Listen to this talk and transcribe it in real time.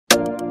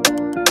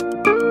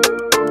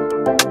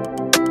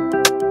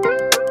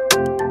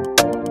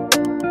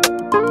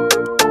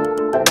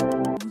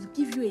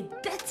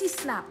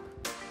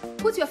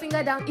your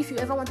finger down if you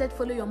ever wanted to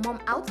follow your mom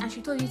out and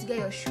she told you to get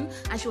your shoe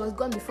and she was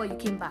gone before you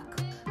came back.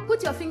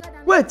 Put your finger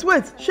down. Wait,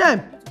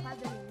 Shem.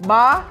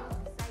 Ma,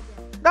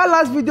 that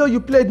last video you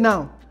played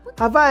now,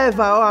 have I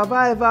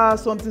ever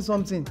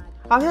something?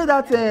 I've heard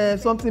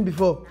that something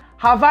before.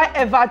 Have I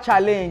ever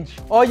challenge?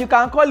 Or you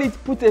can call it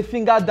put a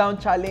finger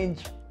down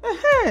challenge.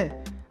 I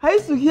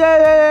used to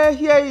hear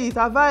it.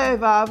 Have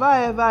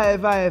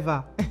I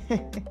ever?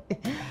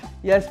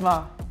 Yes,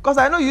 ma. Because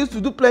I know you used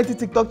to do plenty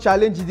TikTok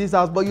challenge in this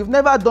house, but you've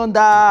never done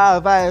that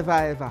have I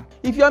ever.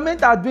 If you're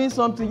meant at doing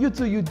something, you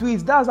too, you do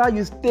it. That's how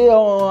you stay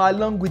on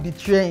along with the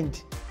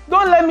trend.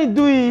 Don't let me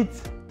do it.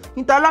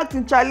 Interact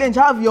in challenge,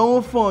 have your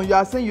own fun. You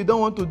are saying you don't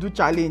want to do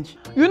challenge.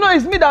 You know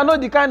it's me that know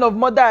the kind of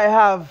mother I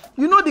have.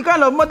 You know the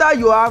kind of mother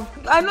you have.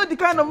 I know the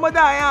kind of mother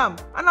I am.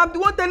 And I'm the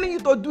one telling you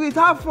to do it.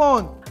 Have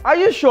fun. Are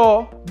you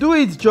sure? Do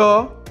it,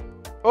 Joe.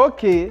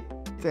 Okay.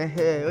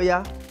 Oh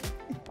yeah.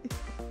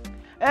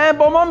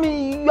 But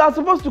mommy, you are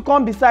supposed to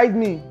come beside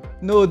me.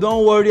 No,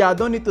 don't worry. I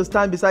don't need to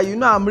stand beside you. You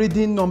know I'm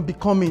reading on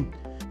becoming.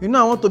 You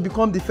know I want to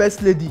become the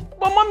first lady.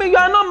 But mommy, you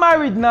are not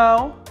married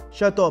now.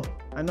 Shut up.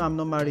 I know I'm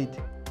not married.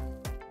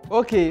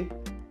 Okay,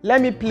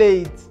 let me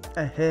play it.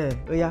 Oh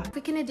yeah.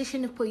 Freaking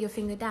edition of put your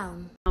finger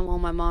down. Well,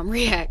 my mom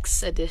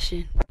reacts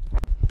edition.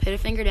 Put a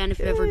finger down if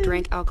you ever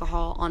drank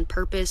alcohol on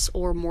purpose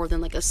or more than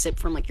like a sip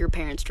from like your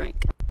parents'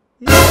 drink.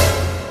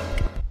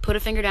 Put a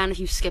finger down if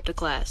you skipped a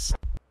class.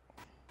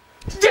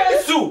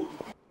 Jesus!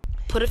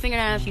 Put a finger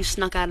down if you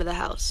snuck out of the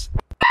house.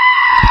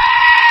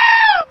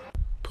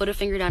 Put a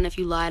finger down if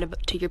you lied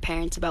to your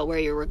parents about where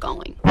you were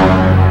going.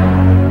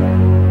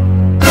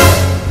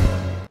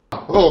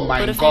 Oh my God.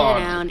 Put a finger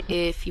down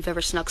if you've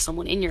ever snuck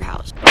someone in your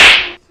house.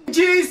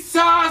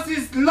 Jesus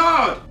is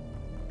Lord!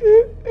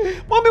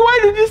 Mommy, why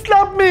did you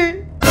slap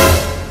me?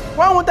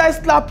 Why won't I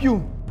slap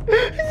you?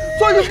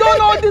 So you've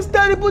done all these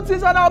terrible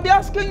things and I'll be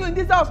asking you in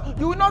this house.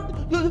 You will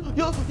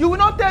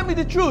not tell me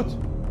the truth.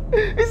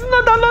 It's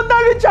not an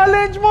ordinary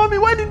challenge, Mommy.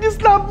 Why did you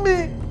slap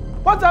me?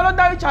 What's an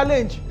ordinary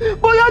challenge? But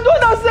you're the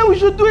one that said we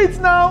should do it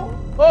now.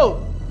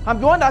 Oh, I'm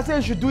the one that said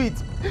we should do it.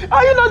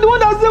 Are you not the one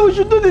that said we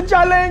should do the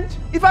challenge?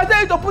 If I tell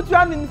you to put your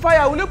hand in the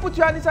fire, will you put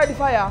your hand inside the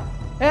fire?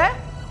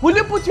 Will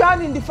you put your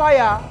hand in the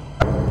fire?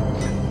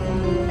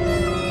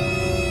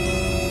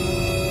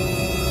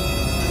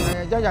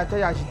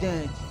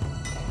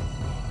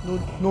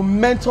 No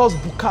Mentos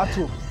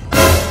Bucato.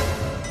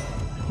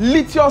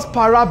 Litios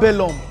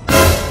Parabellum.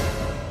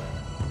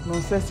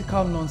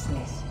 Nonsensical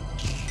nonsense.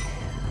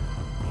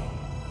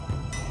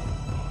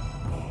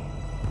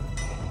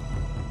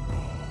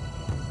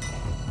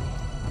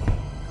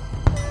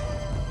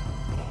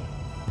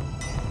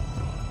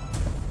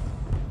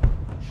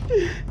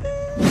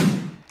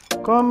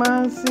 Come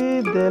and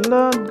see the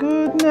Lord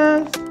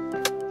goodness,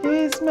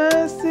 His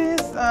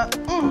mercies and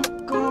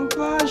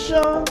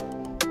compassion.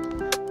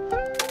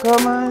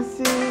 Come and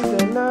see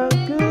the Lord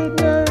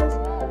goodness,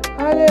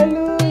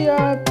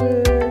 hallelujah,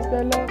 praise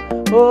the Lord.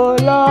 Oh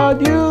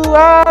Lord, you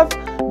have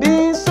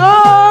been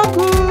so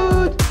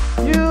good,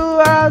 you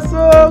are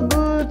so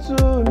good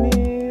to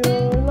me.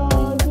 Oh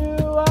Lord,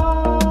 you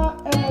are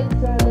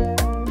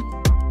excellent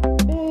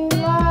in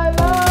my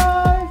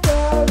life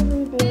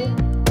every day.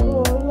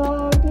 Oh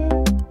Lord,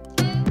 you.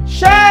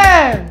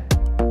 Shem!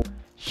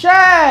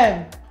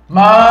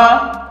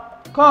 Ma!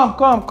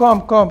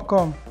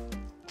 Come.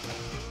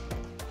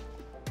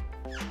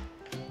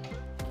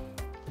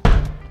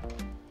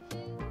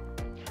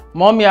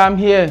 Mommy, I'm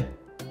here.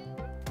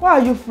 Why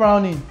are you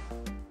frowning?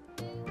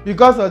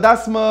 Because of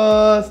that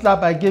small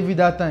slap I gave you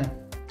that time?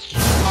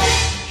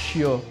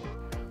 Sure.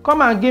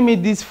 Come and give me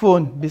this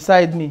phone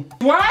beside me.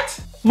 What?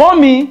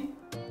 Mommy?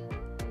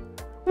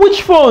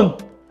 Which phone?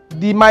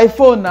 My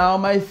phone now,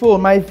 my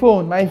phone. But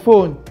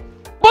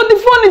the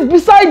phone is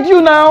beside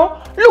you now.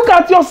 Look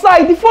at your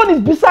side, the phone is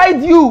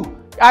beside you.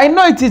 I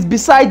know it is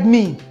beside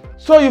me.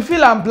 So you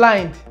feel I'm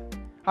blind.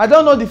 I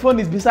don't know the phone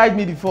is beside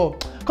me before.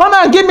 Come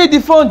and give me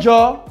the phone,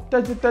 Joe.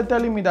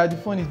 Telling me that the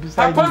phone is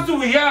beside me. How do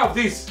we hear of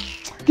this?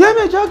 Give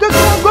me, Joe. Go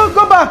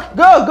back.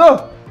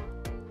 Go.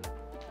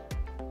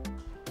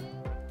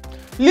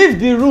 Leave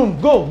the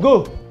room. Go.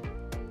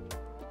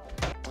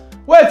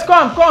 Wait,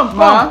 come.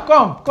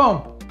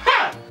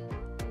 Ha!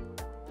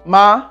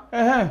 Ma,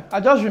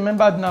 I just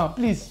remembered now.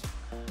 Please,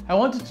 I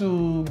want you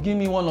to give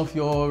me one of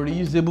your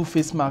reusable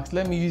face masks.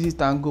 Let me use it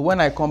and go.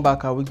 When I come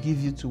back, I will give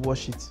you to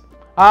wash it.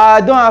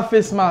 I don't have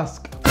face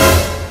mask.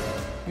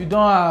 You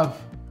don't have?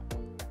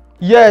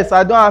 Yes,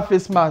 I don't have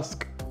face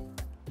mask.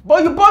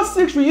 But you bought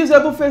 6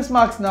 reusable face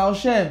masks now,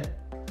 Shem.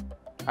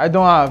 I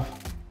don't have.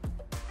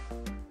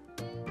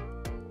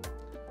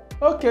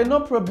 Okay, no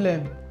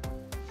problem.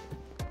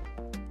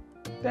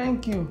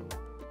 Thank you.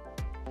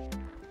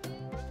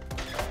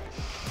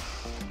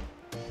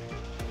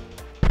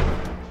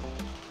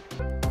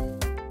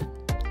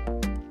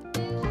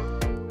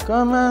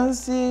 Come and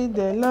see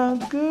the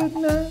Lord's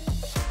goodness,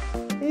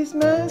 His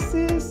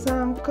mercies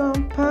and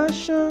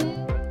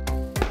compassion.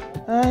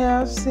 I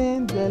have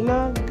seen the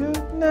Lord's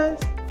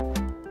goodness.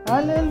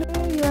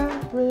 Hallelujah,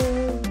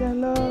 praise the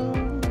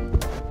Lord.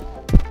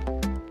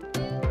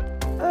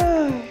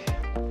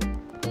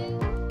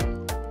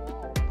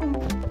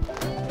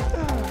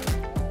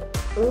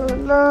 Oh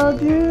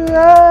Lord, you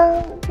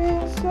have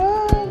been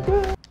so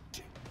good.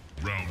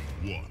 Round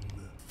 1,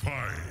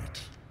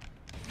 fight.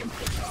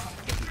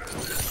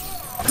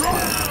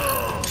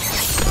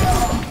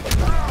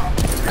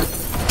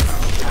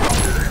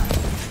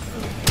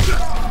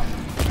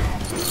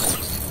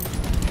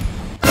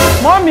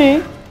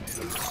 Mommy?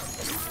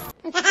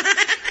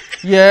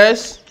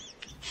 Yes?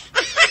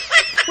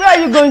 Where are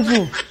you going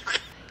to?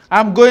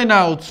 I'm going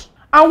out.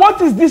 And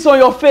what is this on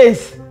your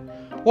face?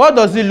 What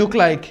does it look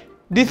like?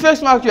 The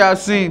face mask you are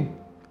seeing,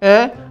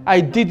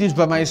 I did this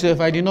by myself.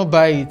 I did not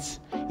buy it.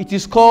 It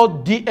is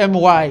called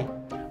DMY.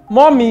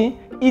 Mommy,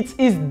 it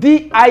is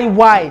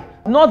DIY,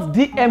 not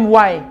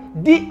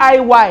DMY.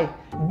 DIY.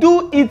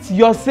 Do it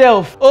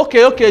yourself.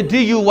 Okay,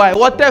 DUY,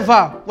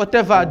 whatever,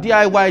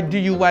 DIY,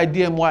 DUY,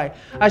 DMY.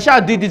 I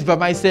shall did this by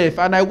myself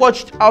and I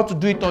watched how to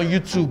do it on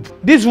YouTube.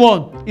 This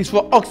one is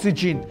for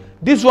oxygen.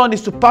 This one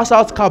is to pass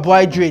out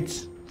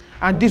carbohydrates.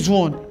 And this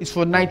one is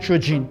for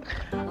nitrogen.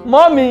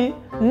 Mommy,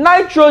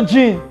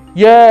 nitrogen?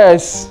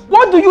 Yes.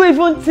 What do you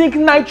even think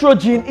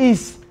nitrogen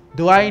is?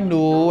 Do I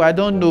know? I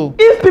don't know.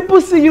 If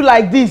people see you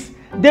like this,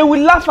 they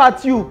will laugh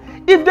at you.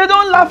 If they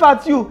don't laugh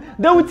at you,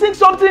 they will think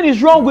something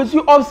is wrong with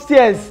you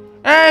upstairs.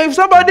 If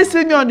somebody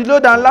see me on the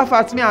road and laugh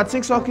at me and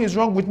think something is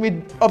wrong with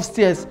me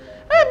upstairs,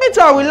 me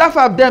too, I will laugh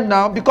at them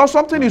now because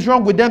something is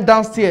wrong with them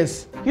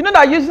downstairs. You know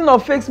that using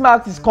of face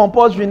mask is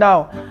compulsory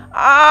now.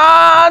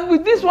 And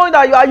with this one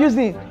that you are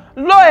using,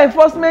 law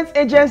enforcement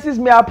agencies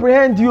may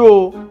apprehend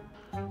you.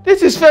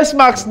 This is face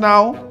mask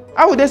now.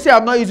 How would they say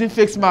I'm not using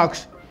face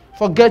mask?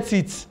 Forget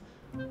it.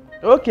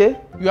 Okay.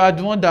 You are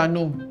the one that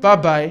know.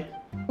 Bye-bye.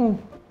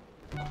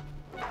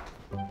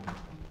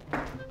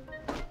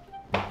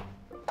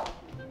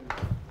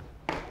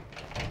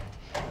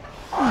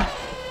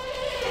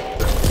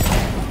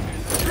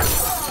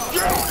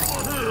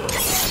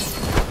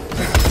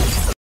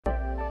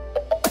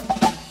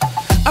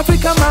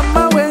 Africa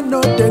mama we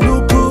no dey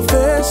look good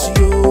face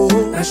yo.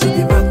 Now she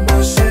be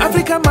Mama Shem.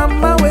 Africa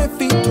mama we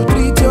fit to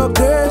treat your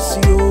case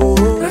yo.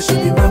 Now she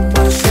be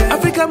Mama Shem.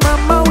 Africa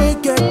mama we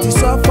get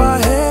this off her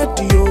head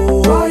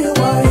yo. Why you?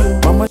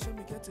 Mama Shem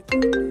me get it.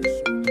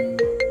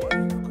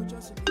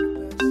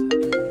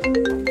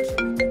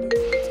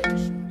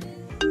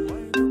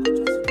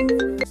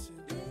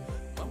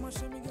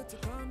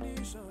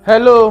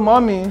 Hello,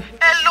 mommy.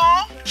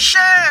 Hello,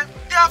 Shem.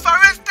 They have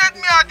arrested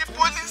me at the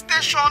police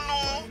station.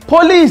 Oh.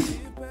 Police?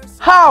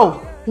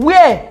 How?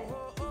 Where?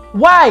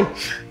 Why?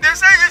 They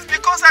say it's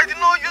because I did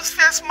not use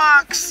face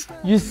masks.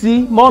 You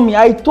see, mommy,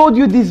 I told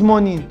you this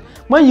morning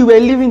when you were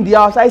leaving the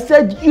house, I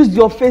said use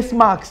your face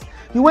mask.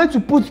 You went to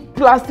put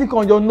plastic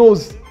on your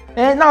nose.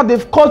 And now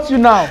they've caught you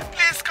now.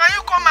 Please, can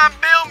you come and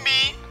bail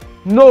me?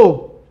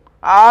 No,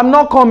 I'm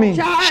not coming.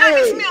 Shem,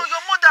 it's me or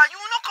your mother. You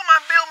will not come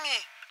and bail me.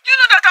 You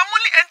know that I'm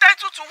only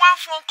entitled to one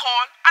phone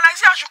call and I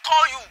say I should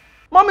call you.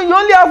 Mommy, you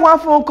only have one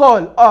phone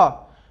call.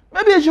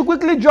 Maybe you should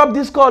quickly drop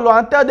this call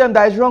and tell them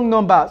that it's wrong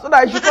number so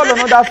that you should call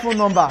another phone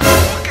number.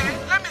 Okay,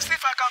 let me see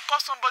if I can call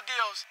somebody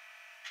else.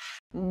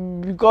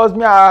 Because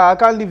me, I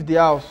can't leave the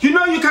house. You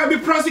know you can be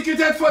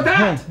prosecuted for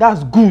that.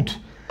 That's good.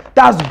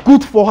 That's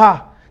good for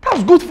her.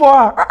 That's good for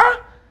her.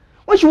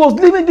 When she was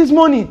leaving this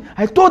morning,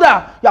 I told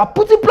her, you are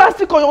putting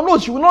plastic on your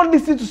nose. She will not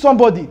listen to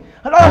somebody.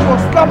 And she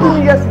was slapping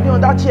me yesterday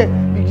on that chair.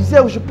 You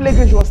said we should play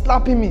games. She was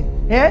slapping me.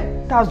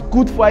 That's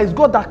good for her. It's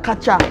God that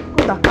catch her.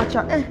 God that catch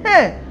her.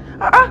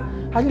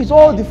 At least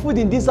all the food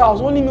in this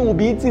house, only me will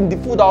be eating the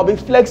food. I'll be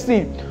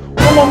flexing.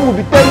 No mom will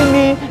be telling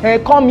me,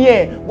 come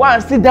here, go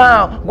and sit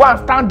down, go and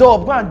stand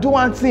up, go and do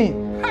one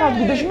thing. That's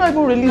good. They should not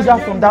even release her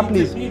from that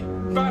place.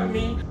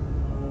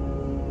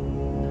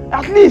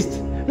 At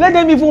least, let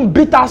them even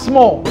beat her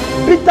small.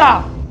 Beat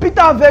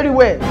her very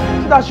well.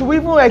 So that she will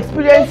even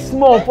experience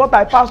small of what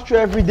I pass through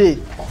every day.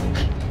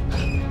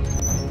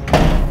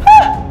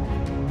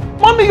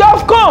 Mommy, you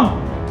have come.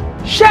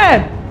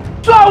 Shem.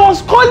 So I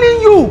was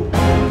calling you.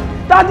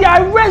 That they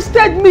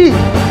arrested me.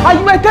 And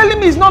you were telling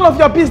me it's none of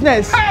your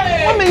business.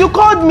 Hey. Mommy, you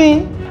called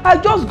me. I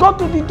just got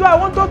to the door. I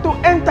wanted to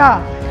enter.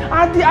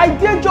 And the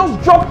idea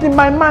just dropped in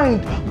my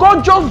mind.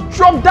 God just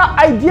dropped that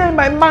idea in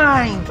my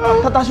mind.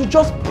 That I should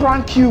just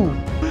prank you.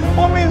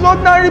 Mommy, it's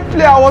ordinary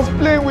play I was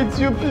playing with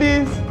you,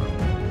 please.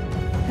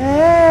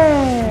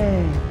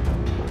 Hey.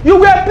 You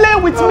were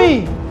playing with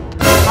me.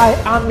 I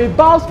am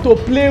about to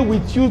play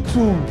with you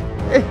too.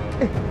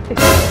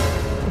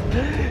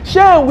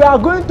 Shem, we are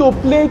going to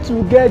play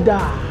together.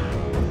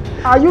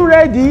 Are you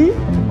ready?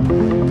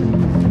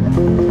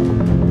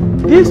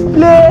 This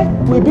play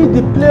will be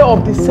the play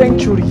of the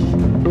century.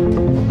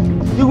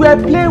 You were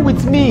playing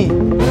with me.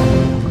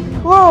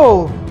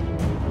 Oh,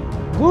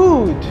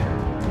 good.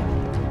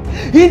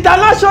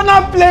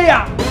 International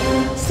player,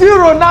 C.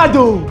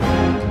 Ronaldo,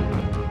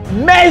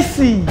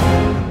 Messi,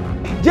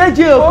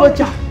 JJ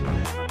Okocha.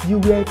 You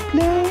were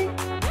playing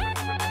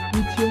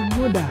with your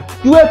mother.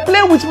 You were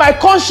playing with my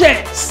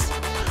conscience.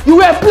 You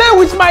were playing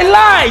with my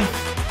life.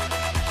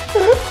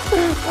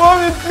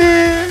 Mommy,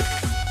 please.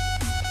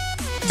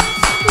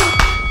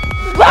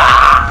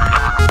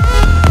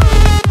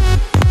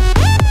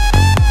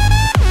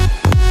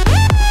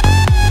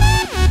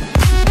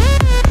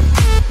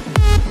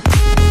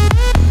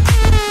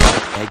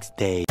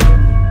 day.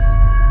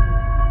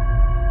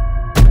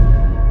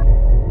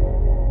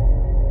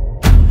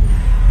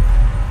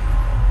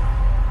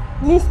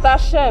 Mr.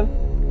 Shem,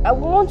 I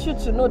want you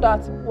to know that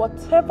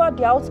whatever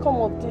the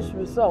outcome of this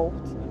result,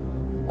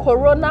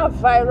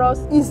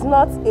 coronavirus is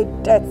not a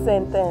death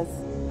sentence.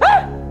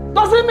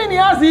 Does it mean he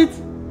has it?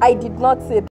 I did not say that.